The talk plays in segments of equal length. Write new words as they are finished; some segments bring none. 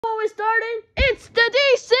Before we started, it's the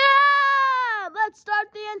DCM! Let's start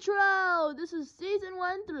the intro. This is season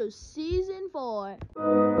 1 through season 4.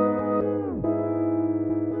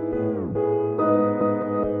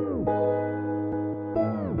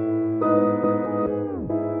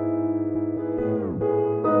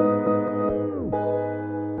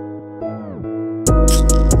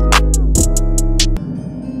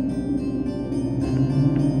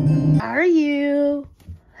 Are you?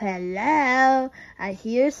 Hello? I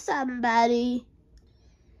hear somebody.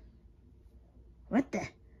 What the?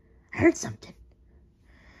 I heard something.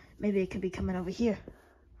 Maybe it could be coming over here.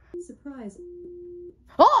 Surprise.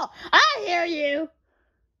 Oh, I hear you.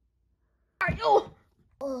 Are you?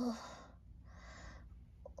 Oh.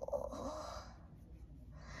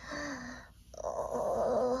 I'm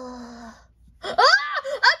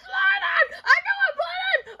bleeding! I know I'm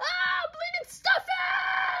bleeding! Ah, bleeding stuff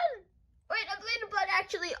in! Wait, I'm bleeding blood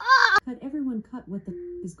actually. Ah! Cut what the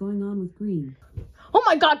is going on with Green. Oh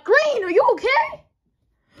my God, Green, are you okay?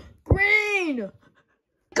 Green!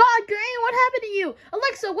 God, Green, what happened to you?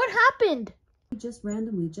 Alexa, what happened? We just rammed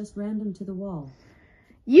him to the wall.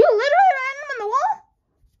 You literally ran him on the wall?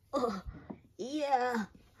 Oh, yeah.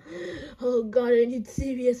 Oh God, I need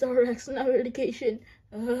CVS RX medication.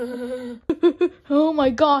 Oh my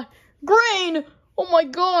God, Green! Oh my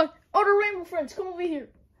God, outer rainbow friends, come over here.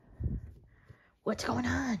 What's going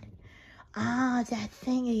on? Ah, that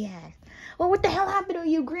thing again. Well, what the hell happened to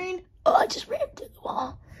you, Green? Oh, I just ran into the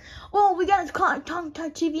wall. Well, we gotta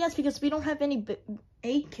contact CVS because we don't have any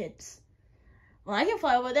aid kits. Well, I can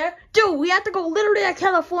fly over there. Dude, we have to go literally to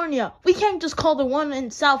California. We can't just call the one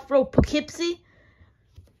in South Road Poughkeepsie.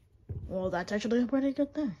 Well, that's actually a pretty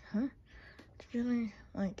good thing, huh? It's really,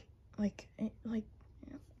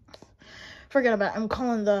 forget about it. I'm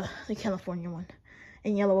calling the California one.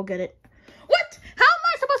 And Yellow will get it. What? How am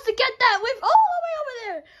I supposed to get that? We're all the way over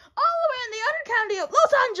there. All the way in the other county of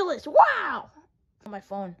Los Angeles. Wow. On my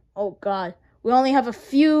phone. Oh, God. We only have a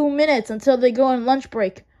few minutes until they go on lunch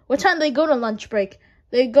break. What time do they go to lunch break?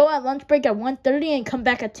 They go at lunch break at 1:30 and come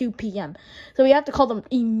back at 2 p.m. So we have to call them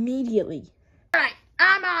immediately. All right.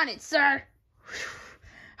 I'm on it, sir.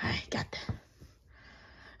 All right. Got that.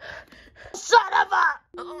 Son of a...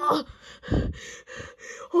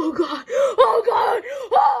 Oh, God. Oh, God.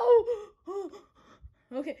 Oh.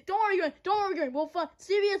 Okay, don't worry, Green. We'll find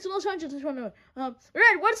CVS Los Angeles phone number.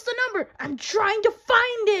 Red, what's the number? I'm trying to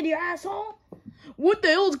find it, you asshole. What the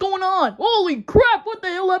hell is going on? Holy crap, what the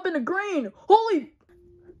hell happened to Green? Holy...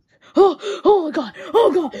 Oh, God.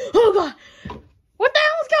 What the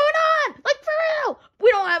hell is going on? Like, for real.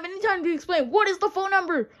 We don't have any time to explain. What is the phone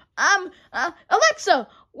number? Alexa,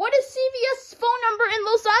 what is CVS phone number in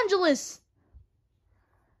Los Angeles?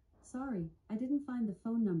 Sorry, I didn't find the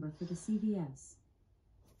phone number for the CVS.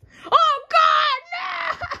 Oh, God, no!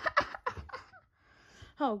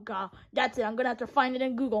 Oh, God. That's it. I'm going to have to find it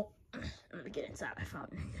in Google. I'm going to get inside my phone.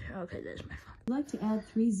 Okay, there's my phone. Would like to add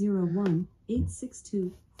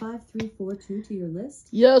 301-862-5342 to your list?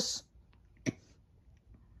 Yes.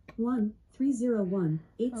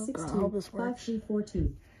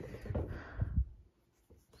 1-301-862-5342.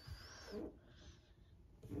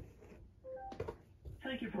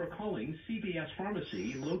 Thank you for calling CVS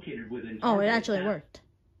Pharmacy, located within... Oh, it actually worked.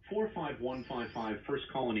 45155 First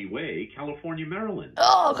Colony Way, California, Maryland.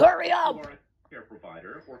 Oh, hurry up! If you are a care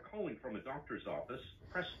provider or calling from a doctor's office,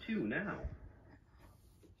 press 2 now.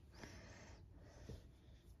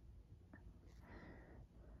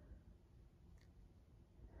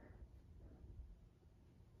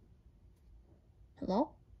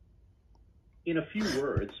 Hello? In a few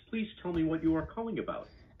words, please tell me what you are calling about.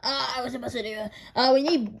 I was supposed to do... we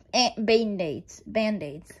need Band-Aids.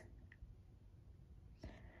 Band-Aids.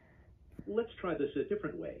 Let's try this a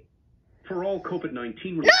different way. For all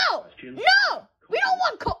COVID-19 related questions... No! We don't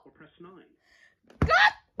want COVID! Or press 9.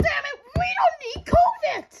 God damn it! We don't need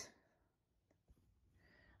COVID!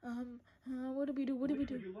 What do we do? Which would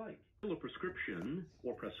you like? Fill a prescription,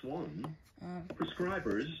 or press 1.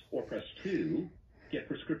 Prescribers, or press 2. Get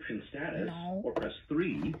prescription status, No. or press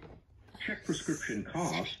 3. Check prescription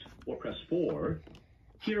cost, or press 4.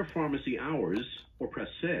 Hear pharmacy hours, or press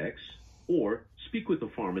 6. Or speak with the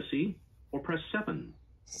pharmacy, or press 7.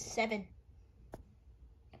 7.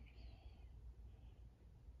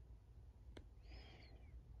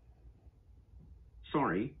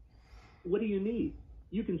 Sorry. What do you need?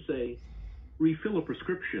 You can say, refill a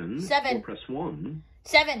prescription, 7. or press 1.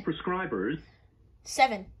 7. Prescribers.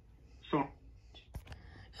 7. So,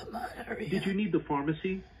 Come on, hurry did up. you need the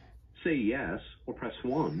pharmacy? Say yes, or press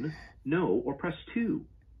 1. No, or press 2.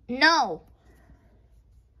 No.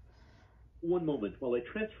 One moment while I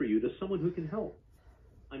transfer you to someone who can help.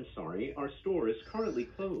 I'm sorry, our store is currently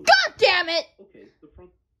closed. God damn it! Okay, the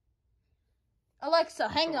front. Alexa,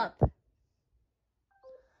 hang up.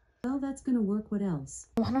 Well, that's gonna work. What else?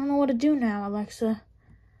 I don't know what to do now, Alexa.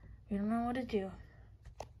 I don't know what to do.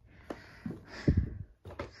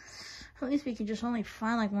 At least we could just only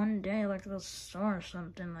find like one day, like the store or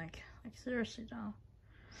something. Like seriously though.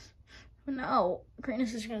 But no, Green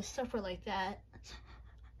is just gonna suffer like that.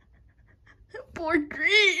 Poor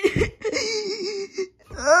Green.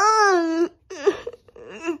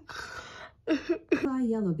 Try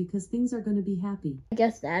yellow because things are gonna be happy. I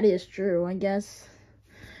guess that is true, I guess.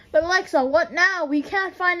 But Alexa, what now? We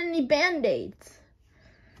can't find any Band-Aids.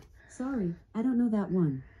 Sorry, I don't know that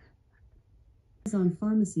one. It's on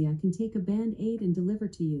pharmacy. I can take a Band-Aid and deliver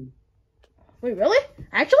to you. Wait, really?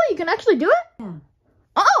 Actually, you can actually do it? Yeah.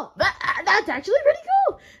 Oh, that's actually pretty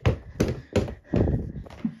cool.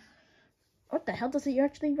 What the hell does it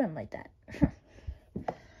actually run like that?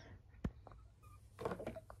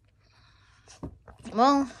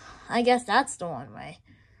 Well, I guess that's the one way.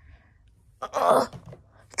 Oh,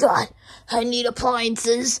 God, I need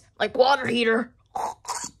appliances, like water heater.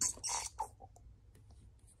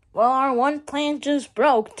 Well, our one plant just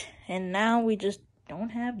broke, and now we just don't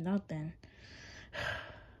have nothing.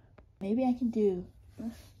 Maybe I can do...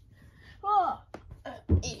 Oh.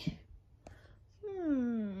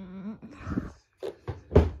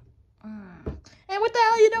 Hey, what the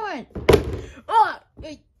hell are you doing? Huh.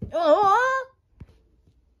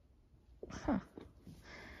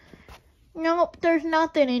 Nope, there's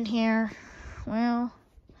nothing in here. Well,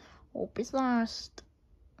 hope it's lost.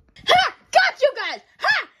 Ha! Got you guys!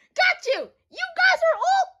 Ha! Got you! You guys are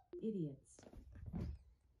all Idiots.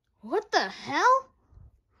 What the hell?